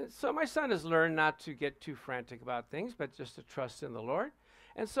 And so my son has learned not to get too frantic about things, but just to trust in the Lord.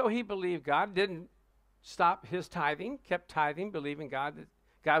 And so he believed God, didn't stop his tithing, kept tithing, believing God that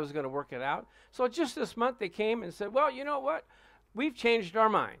God was going to work it out. So just this month they came and said, well, you know what? We've changed our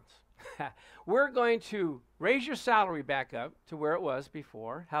minds. We're going to raise your salary back up to where it was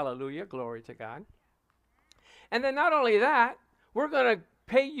before. Hallelujah, glory to God. And then not only that, we're going to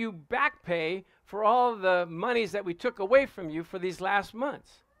pay you back pay for all the monies that we took away from you for these last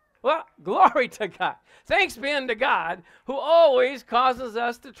months. Well, glory to God. Thanks be unto God, who always causes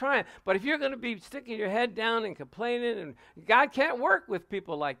us to triumph. But if you're going to be sticking your head down and complaining, and God can't work with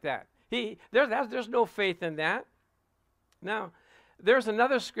people like that. There's no faith in that. Now, there's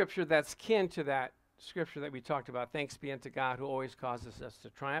another scripture that's kin to that scripture that we talked about. Thanks be unto God, who always causes us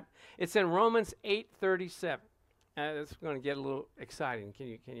to triumph. It's in Romans 8:37. It's going to get a little exciting. Can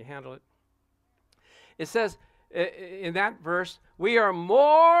you handle it? It says in that verse, we are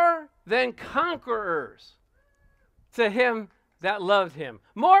more than conquerors to him that loved him.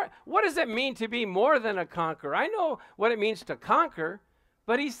 More. What does it mean to be more than a conqueror? I know what it means to conquer,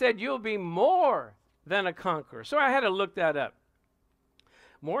 but he said you'll be more than a conqueror. So I had to look that up.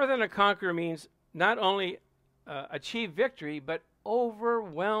 More than a conqueror means not only achieve victory, but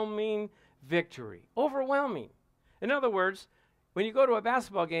overwhelming victory. Overwhelming. In other words, when you go to a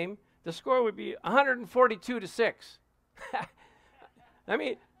basketball game, the score would be 142-6. I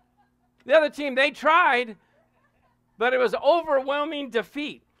mean, the other team, they tried, but it was overwhelming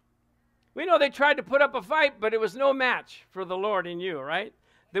defeat. We know they tried to put up a fight, but it was no match for the Lord in you, right?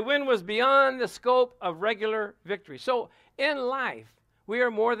 The win was beyond the scope of regular victory. So in life, we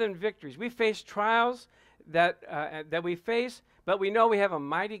are more than victories. We face trials that we face, but we know we have a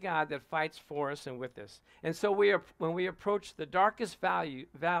mighty God that fights for us and with us. And so when we approach the darkest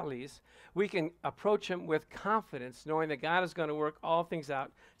valleys, we can approach him with confidence, knowing that God is going to work all things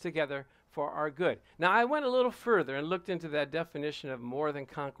out together for our good. Now, I went a little further and looked into that definition of more than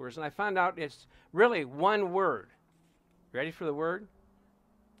conquerors, and I found out it's really one word. Ready for the word?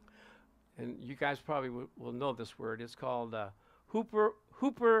 And you guys probably will know this word. It's called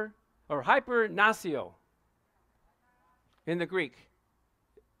hypernasio in the Greek.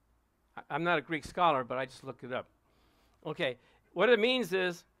 I'm not a Greek scholar, but I just looked it up. Okay, what it means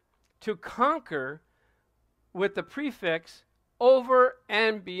is to conquer with the prefix over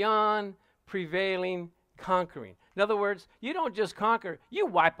and beyond prevailing conquering. In other words, you don't just conquer, you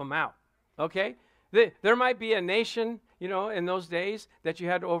wipe them out, okay? There might be a nation, you know, in those days that you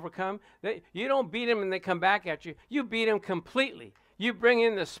had to overcome. You don't beat them and they come back at you. You beat them completely. You bring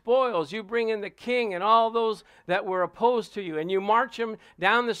in the spoils. You bring in the king and all those that were opposed to you, and you march them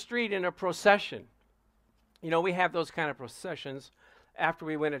down the street in a procession. You know, we have those kind of processions after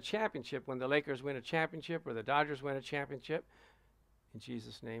we win a championship, when the Lakers win a championship or the Dodgers win a championship, in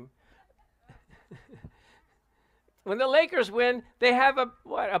Jesus' name. When the Lakers win, they have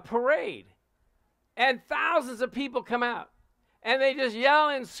a parade. And thousands of people come out. And they just yell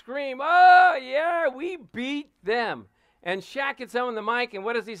and scream, oh, yeah, we beat them. And Shaq gets on the mic, and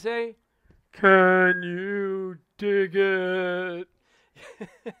what does he say? Can you dig it?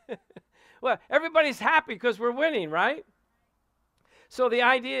 Well, everybody's happy because we're winning, right? So the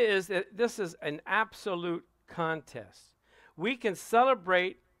idea is that this is an absolute contest. We can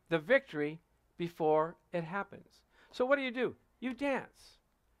celebrate the victory before it happens. So what do? You dance.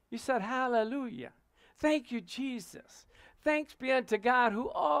 You said hallelujah. Thank you, Jesus. Thanks be unto God who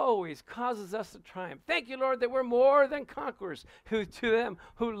always causes us to triumph. Thank you, Lord, that we're more than conquerors to them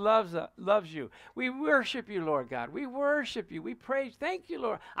who loves you. We worship you, Lord God. We worship you. We praise. Thank you,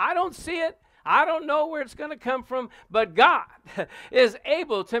 Lord. I don't see it. I don't know where it's going to come from, but God is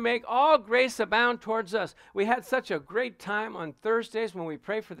able to make all grace abound towards us. We had such a great time on Thursdays when we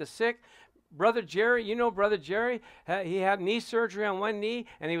pray for the sick. Brother Jerry, you know Brother Jerry, he had knee surgery on one knee,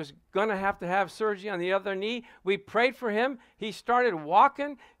 and he was going to have surgery on the other knee. We prayed for him. He started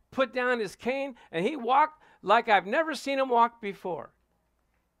walking, put down his cane, and he walked like I've never seen him walk before.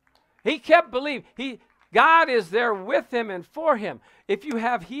 He kept believing. God is there with him and for him. If you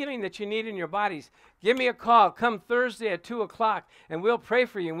have healing that you need in your bodies, give me a call. Come Thursday at 2 o'clock, and we'll pray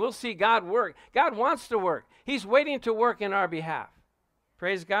for you, and we'll see God work. God wants to work. He's waiting to work in our behalf.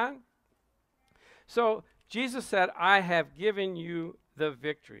 Praise God. So Jesus said, I have given you the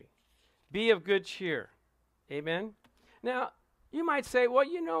victory. Be of good cheer. Amen. Now, you might say, well,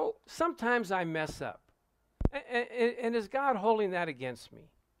 you know, sometimes I mess up. And is God holding that against me?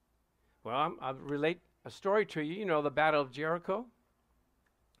 Well, I'll relate a story to you. You know the Battle of Jericho?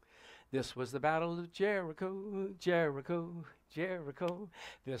 This was the Battle of Jericho, Jericho, Jericho.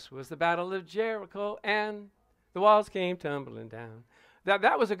 This was the Battle of Jericho, and the walls came tumbling down.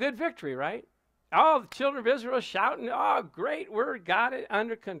 That was a good victory, right? All the children of Israel shouting, oh, great word, got it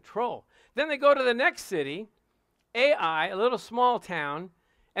under control. Then they go to the next city, Ai, a little small town,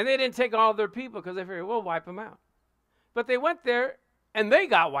 and they didn't take all of their people because they figured, we'll wipe them out. But they went there, and they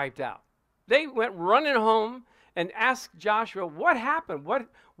got wiped out. They went running home and asked Joshua, what happened?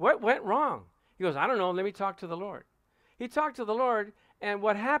 What went wrong? He goes, I don't know, let me talk to the Lord. He talked to the Lord, and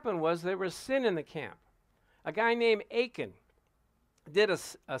what happened was there was sin in the camp. A guy named Achan did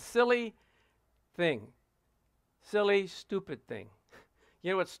a silly thing. Silly, stupid thing.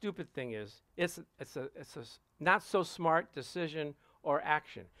 You know what stupid thing is? It's a not so smart decision or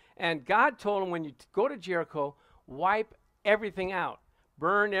action. And God told him, when you go to Jericho, wipe everything out.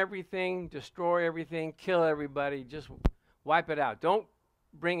 Burn everything, destroy everything, kill everybody, just wipe it out. Don't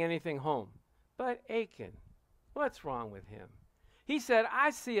bring anything home. But Achan, what's wrong with him? He said, I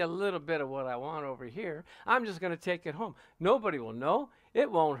see a little bit of what I want over here. I'm just going to take it home. Nobody will know.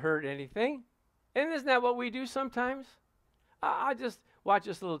 It won't hurt anything. And isn't that what we do sometimes? I just watch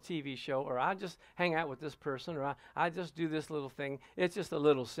this little TV show, or I just hang out with this person, or I just do this little thing. It's just a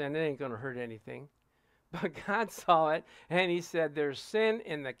little sin. It ain't going to hurt anything. But God saw it, and he said, there's sin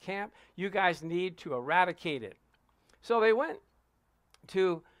in the camp. You guys need to eradicate it. So they went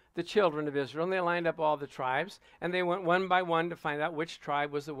to the children of Israel, and they lined up all the tribes, and they went one by one to find out which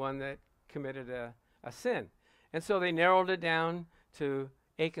tribe was the one that committed a sin. And so they narrowed it down to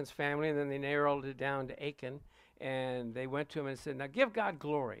Achan's family, and then they narrowed it down to Achan, and they went to him and said, now give God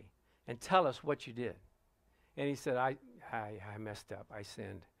glory and tell us what you did. And he said, I messed up. I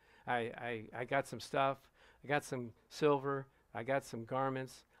sinned. I got some stuff. I got some silver. I got some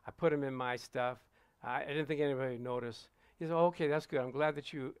garments. I put them in my stuff. I didn't think anybody would notice. He said, okay, that's good. I'm glad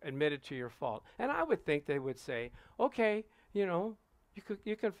that you admitted to your fault. And I would think they would say, okay, you know,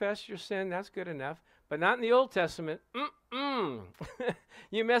 you confess your sin. That's good enough. But not in the Old Testament.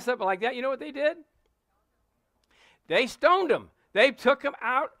 You mess up like that. You know what they did? They stoned him. They took him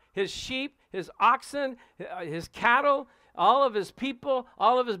out, his sheep, his oxen, his cattle, all of his people,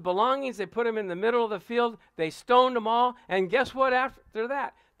 all of his belongings. They put him in the middle of the field. They stoned them all. And guess what after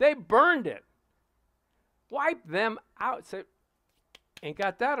that? They burned it. Wiped them out. So, ain't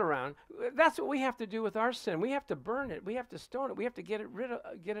got that around. That's what we have to do with our sin. We have to burn it. We have to stone it. We have to get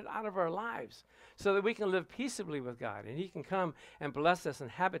it out of our lives so that we can live peaceably with God, and he can come and bless us and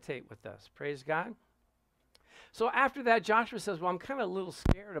habitate with us. Praise God. So after that, Joshua says, well, I'm kind of a little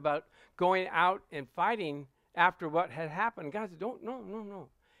scared about going out and fighting after what had happened. God said, no.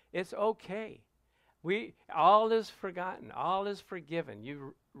 It's okay. All is forgotten. All is forgiven.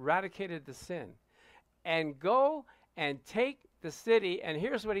 You eradicated the sin. And go and take the city. And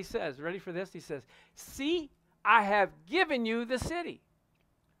here's what he says. Ready for this? He says, see, I have given you the city.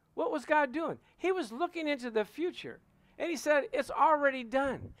 What was God doing? He was looking into the future. And he said, it's already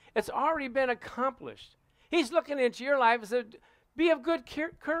done. It's already been accomplished. He's looking into your life and said, be of good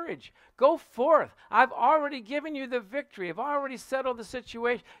courage. Go forth. I've already given you the victory. I've already settled the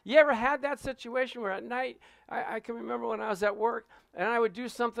situation. You ever had that situation where at night, I can remember when I was at work, and I would do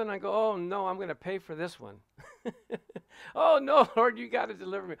something, and I go, oh, no, I'm going to pay for this one. Oh, no, Lord, you got to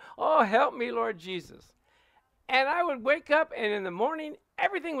deliver me. Oh, help me, Lord Jesus. And I would wake up, and in the morning,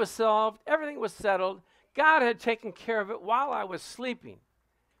 everything was solved. Everything was settled. God had taken care of it while I was sleeping.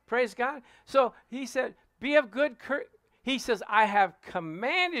 Praise God. So he said, be of good courage. He says, I have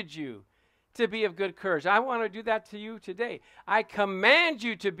commanded you. to be of good courage. I want to do that to you today. I command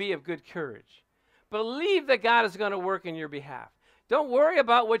you to be of good courage. Believe that God is going to work in your behalf. Don't worry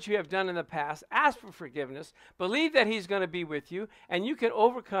about what you have done in the past. Ask for forgiveness. Believe that he's going to be with you, and you can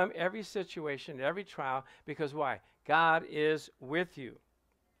overcome every situation, every trial, because why? God is with you.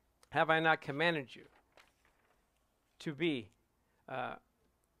 Have I not commanded you to be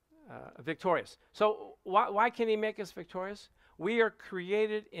victorious? So why can he make us victorious? We are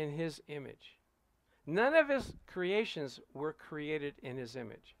created in his image. None of his creations were created in his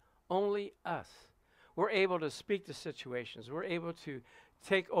image. Only us. We're able to speak to situations. We're able to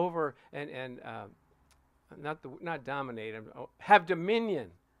take over and not dominate, have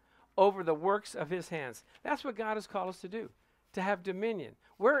dominion over the works of his hands. That's what God has called us to do, to have dominion.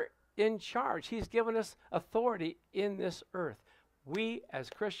 We're in charge. He's given us authority in this earth. We, as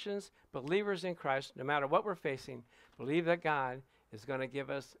Christians, believers in Christ, no matter what we're facing, believe that God is going to give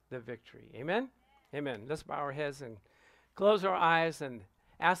us the victory. Amen? Amen. Let's bow our heads and close our eyes and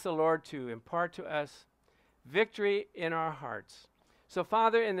ask the Lord to impart to us victory in our hearts. So,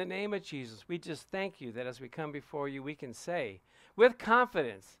 Father, in the name of Jesus, we just thank you that as we come before you, we can say with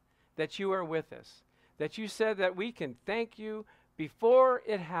confidence that you are with us, that you said that we can thank you before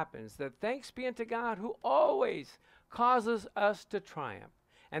it happens, that thanks be unto God who always causes us to triumph,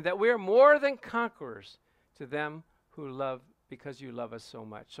 and that we are more than conquerors to them who love because you love us so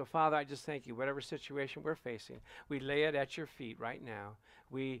much. So, Father, I just thank you. Whatever situation we're facing, we lay it at your feet right now.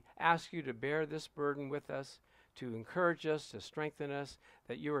 We ask you to bear this burden with us, to encourage us, to strengthen us,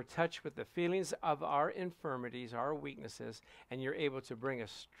 that you are touched with the feelings of our infirmities, our weaknesses, and you're able to bring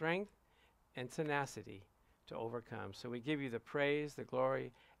us strength and tenacity to overcome. So we give you the praise, the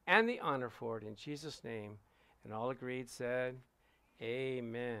glory, and the honor for it in Jesus' name. And all agreed said,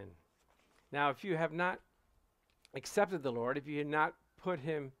 amen. Now, if you have not accepted the Lord, if you have not put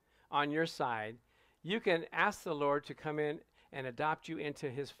him on your side, you can ask the Lord to come in and adopt you into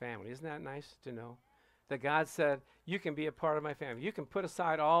his family. Isn't that nice to know? That God said, you can be a part of my family. You can put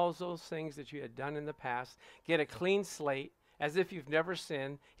aside all those things that you had done in the past, get a clean slate, as if you've never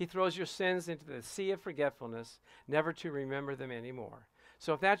sinned. He throws your sins into the sea of forgetfulness, never to remember them anymore.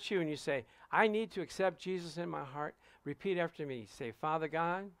 So if that's you and you say, I need to accept Jesus in my heart, repeat after me. Say, Father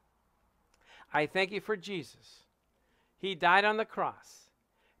God, I thank you for Jesus. He died on the cross,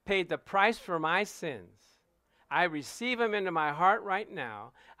 paid the price for my sins. I receive him into my heart right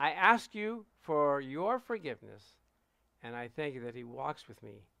now. I ask you for your forgiveness, and I thank you that he walks with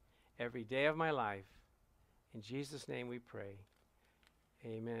me every day of my life. In Jesus' name we pray.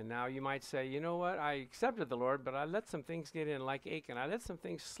 Amen. Now you might say, you know what? I accepted the Lord, but I let some things get in like Achan. I let some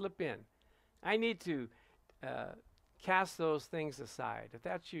things slip in. I need to cast those things aside. If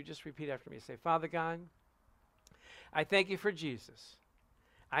that's you, just repeat after me. Say, Father God, I thank you for Jesus.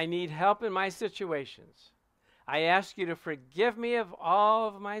 I need help in my situations. I ask you to forgive me of all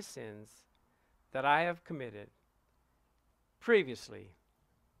of my sins that I have committed previously.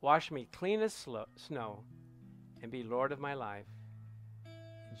 Wash me clean as snow and be Lord of my life.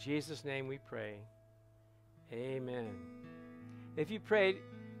 In Jesus' name we pray. Amen. If you prayed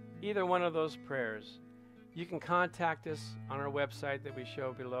either one of those prayers, you can contact us on our website that we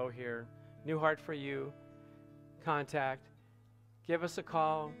show below here, New Heart for You. Contact. Give us a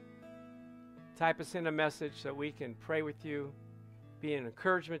call. Type us in a message so we can pray with you, be an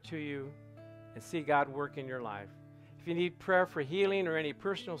encouragement to you, and see God work in your life. If you need prayer for healing or any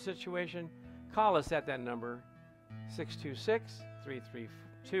personal situation, call us at that number,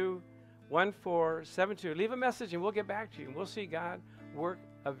 626-332-1472. Leave a message and we'll get back to you, and we'll see God work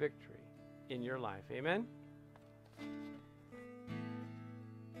a victory in your life. Amen?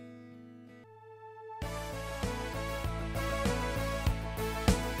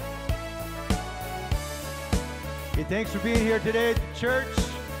 Hey, thanks for being here today at the church.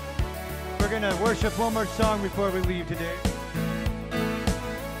 We're going to worship one more song before we leave today.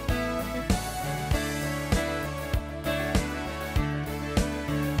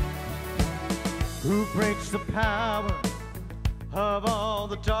 Who breaks the power of all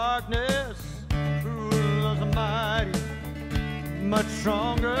the darkness? Who loves the mighty, much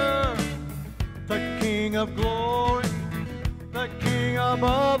stronger? The King of glory, the King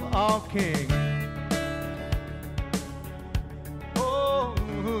above all kings.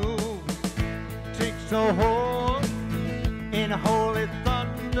 So hold in holy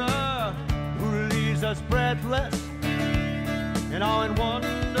thunder, who leaves us breathless and all in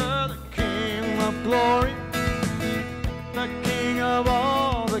wonder. The King of glory, the King of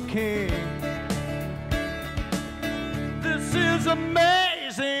all the kings. This is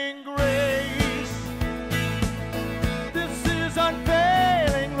amazing grace. This is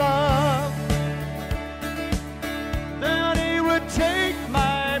unfailing love.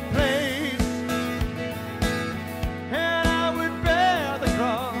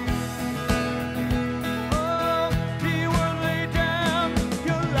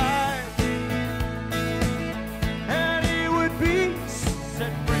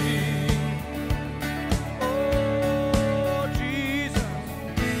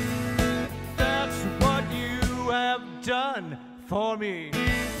 for me.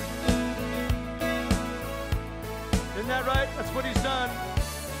 Isn't that right? That's what he's done.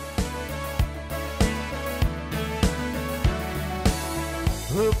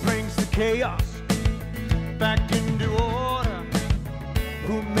 Who brings the chaos back into order?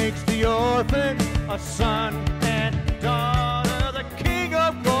 Who makes the orphan a son and daughter? The King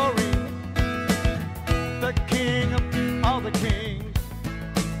of glory, the King of all the kings,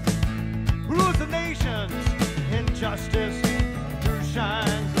 rules the nations in justice, who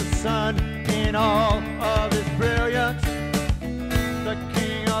shines the sun in all of his brilliance. The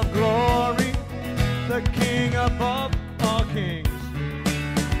King of glory, the King above all kings.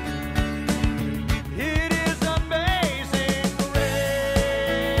 It is amazing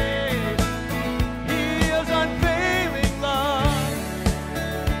grace, his unfailing love,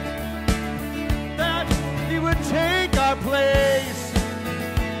 that he would take our place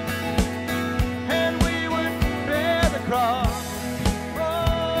and we would bear the cross.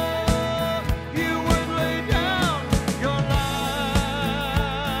 Oh, you would lay down your life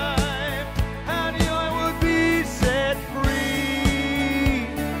and I would be set free.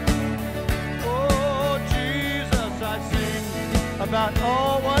 Oh, Jesus, I sing about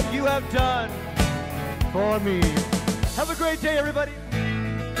all what you have done for me. Have a great day, everybody.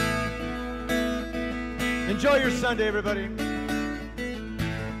 Enjoy your Sunday, everybody.